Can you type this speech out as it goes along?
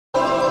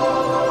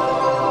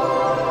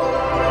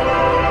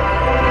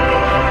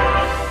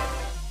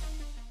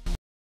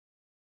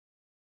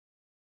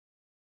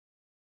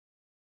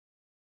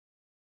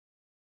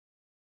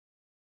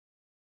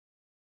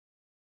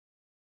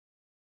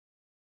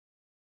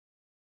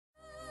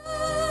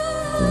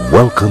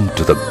Welcome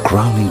to the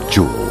crowning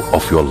jewel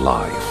of your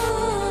life.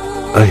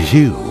 A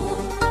hue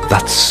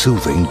that's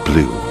soothing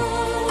blue.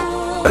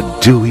 A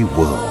dewy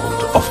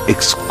world of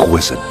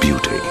exquisite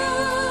beauty.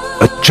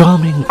 A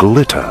charming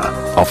glitter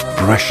of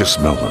precious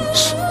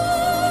moments.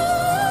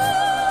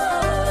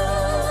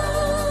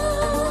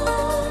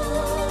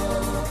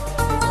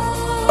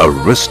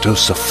 Ariisto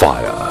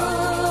Sapphire,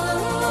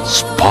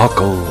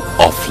 sparkle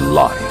of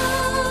life.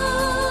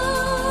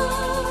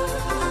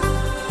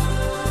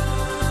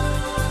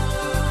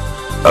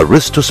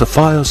 Ariisto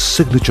Sapphire's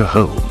signature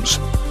homes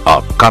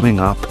are coming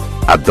up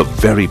at the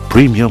very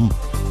premium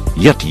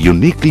yet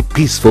uniquely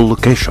peaceful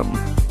location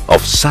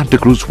of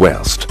Santacruz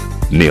West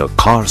near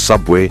Car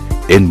Subway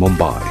in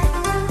Mumbai.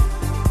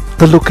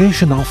 The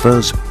location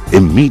offers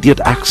immediate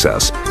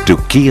access to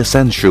key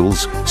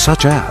essentials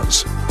such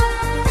as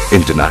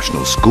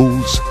international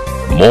schools,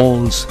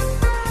 malls,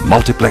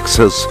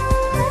 multiplexes,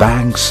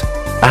 banks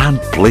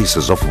and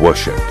places of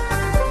worship.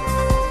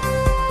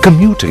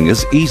 Commuting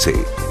is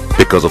easy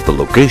because of the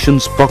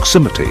location's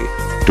proximity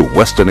to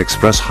Western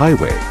Express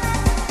Highway,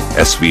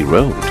 SV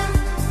Road,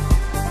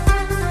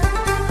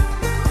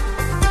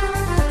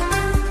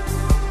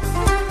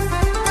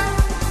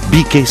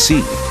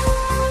 BKC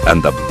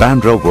and the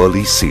Bandra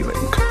Worli Sea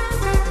link.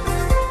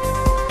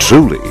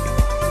 Truly,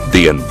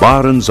 the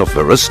environs of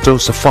Ariisto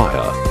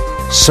Sapphire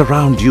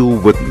surround you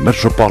with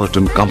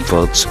metropolitan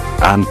comforts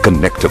and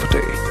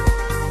connectivity.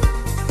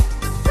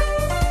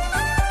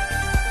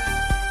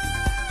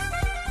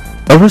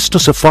 Ariisto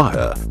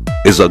Sapphire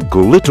is a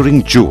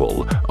glittering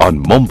jewel on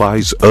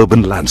Mumbai's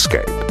urban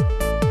landscape.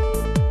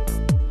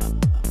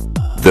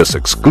 This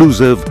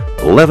exclusive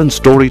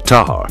 11-story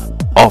tower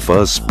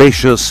offers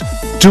spacious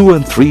 2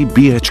 and 3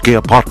 BHK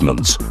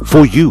apartments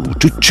for you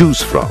to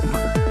choose from.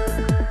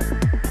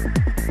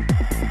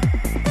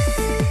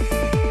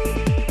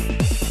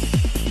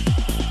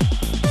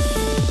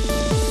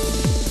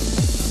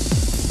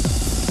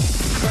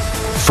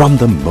 From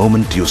the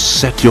moment you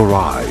set your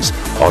eyes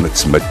on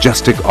its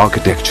majestic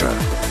architecture,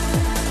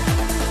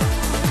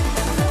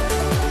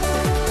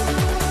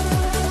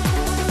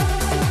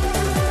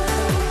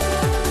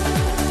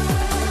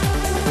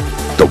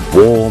 the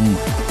warm,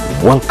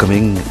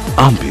 welcoming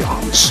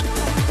ambience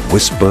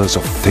whispers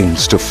of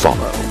things to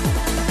follow.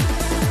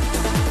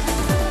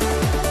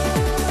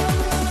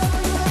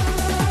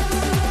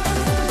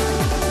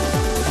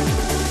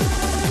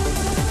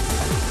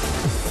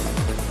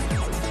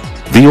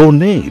 The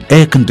ornate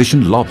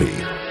air-conditioned lobby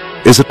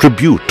is a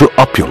tribute to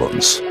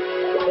opulence.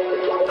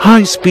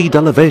 High-speed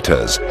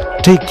elevators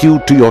take you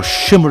to your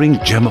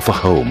shimmering gem of a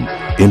home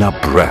in a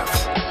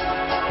breath.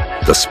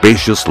 The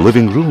spacious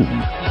living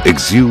room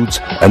exudes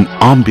an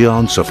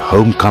ambience of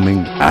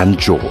homecoming and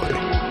joy.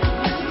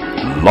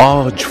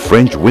 Large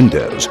French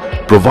windows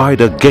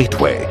provide a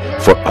gateway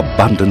for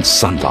abundant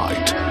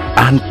sunlight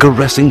and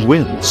caressing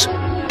winds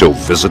to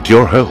visit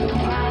your home.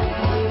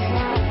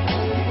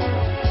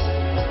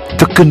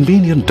 The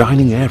convenient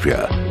dining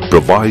area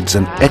provides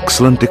an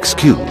excellent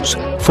excuse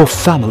for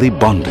family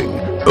bonding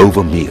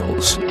over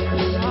meals.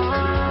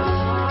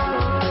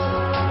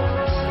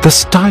 The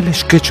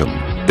stylish kitchen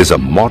is a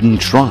modern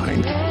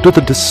shrine to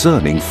the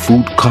discerning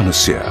food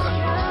connoisseur.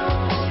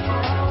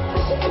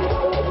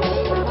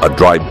 A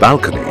dry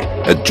balcony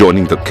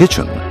adjoining the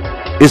kitchen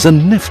is a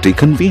nifty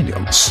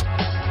convenience.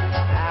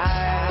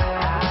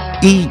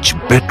 Each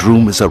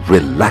bedroom is a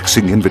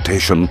relaxing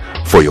invitation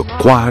for your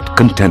quiet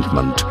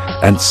contentment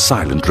and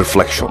silent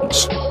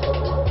reflections.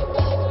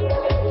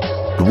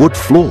 Wood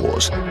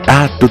floors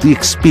add to the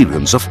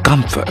experience of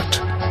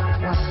comfort.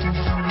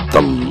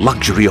 The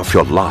luxury of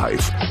your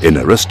life in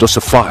Ariisto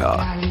Sapphire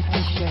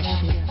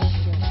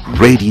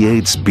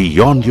radiates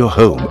beyond your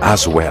home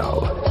as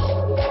well.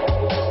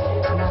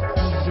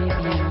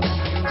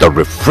 The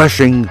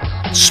refreshing,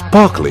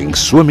 sparkling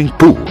swimming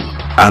pool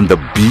and the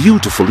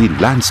beautifully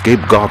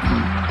landscaped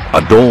garden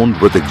adorned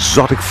with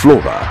exotic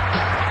flora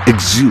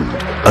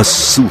exude a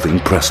soothing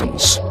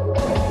presence.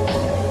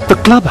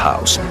 The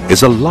clubhouse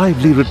is a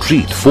lively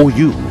retreat for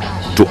you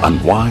to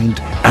unwind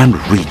and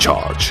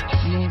recharge.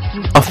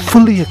 A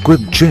fully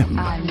equipped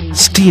gym,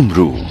 steam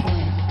room,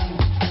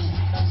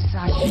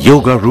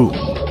 yoga room,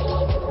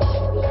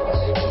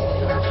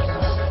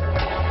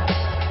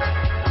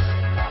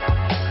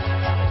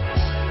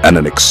 and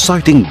an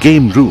exciting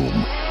game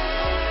room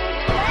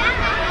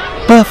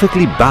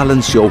perfectly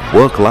balance your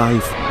work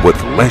life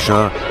with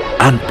leisure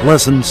and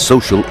pleasant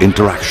social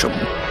interaction.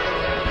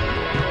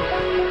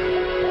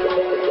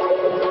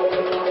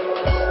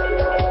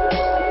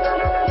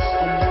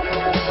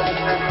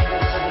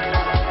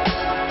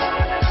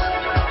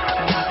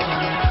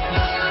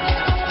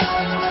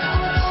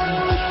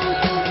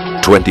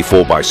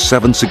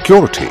 "24/7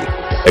 security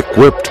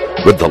equipped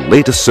with the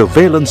latest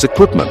surveillance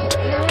equipment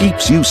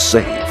keeps you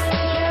safe.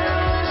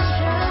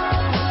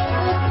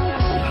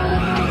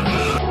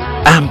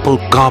 Ample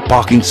car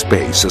parking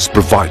space is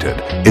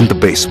provided in the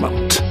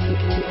basement.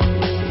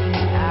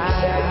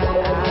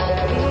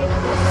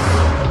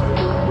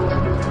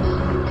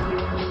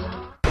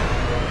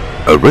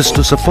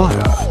 Ariisto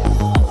Sapphire,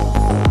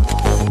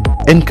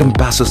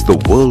 encompasses the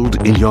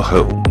world in your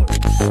home,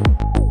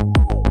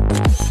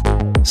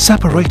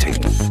 separating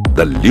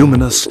the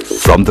luminous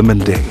from the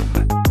mundane.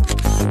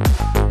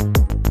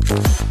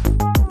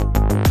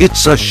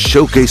 It's a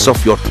showcase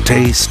of your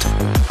taste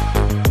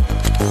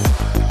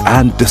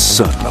and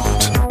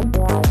discernment.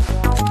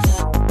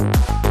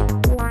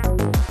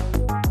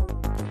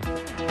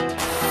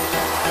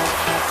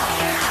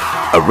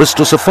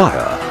 Ariisto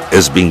Sapphire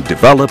is being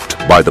developed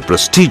by the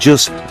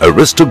prestigious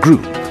Ariisto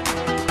Group.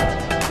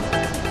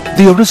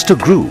 The Ariisto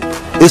Group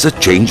is a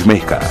change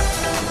maker.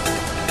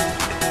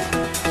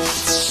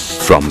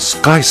 From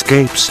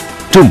skyscapes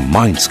to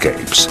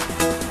mindscapes,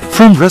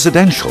 from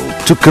residential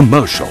to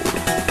commercial,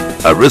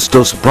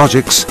 Ariisto's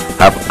projects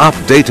have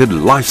updated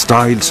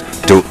lifestyles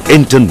to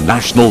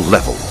international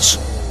levels.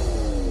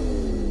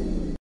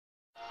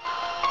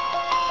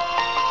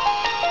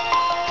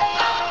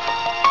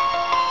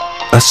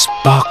 A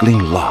sparkling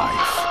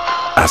life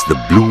as the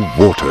blue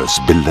waters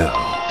below.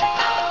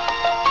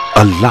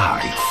 A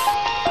life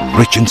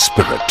rich in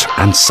spirit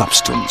and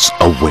substance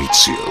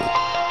awaits you.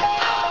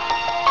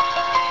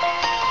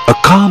 A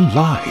calm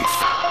life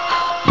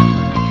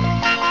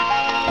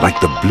like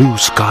the blue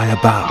sky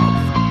above.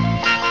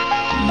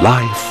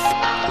 Life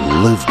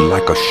lived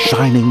like a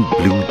shining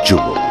blue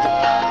jewel.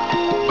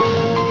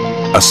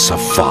 A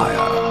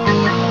sapphire.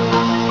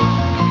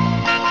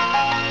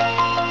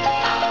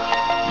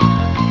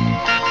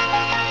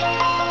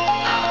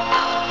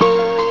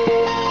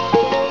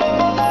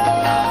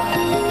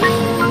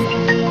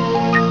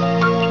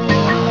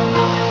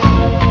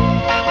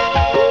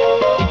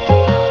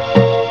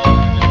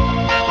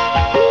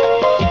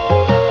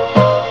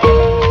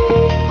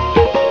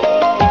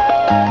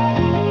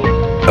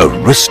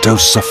 Ariisto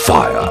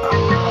Sapphire.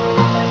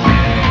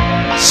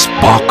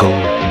 Sparkle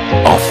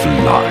of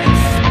life.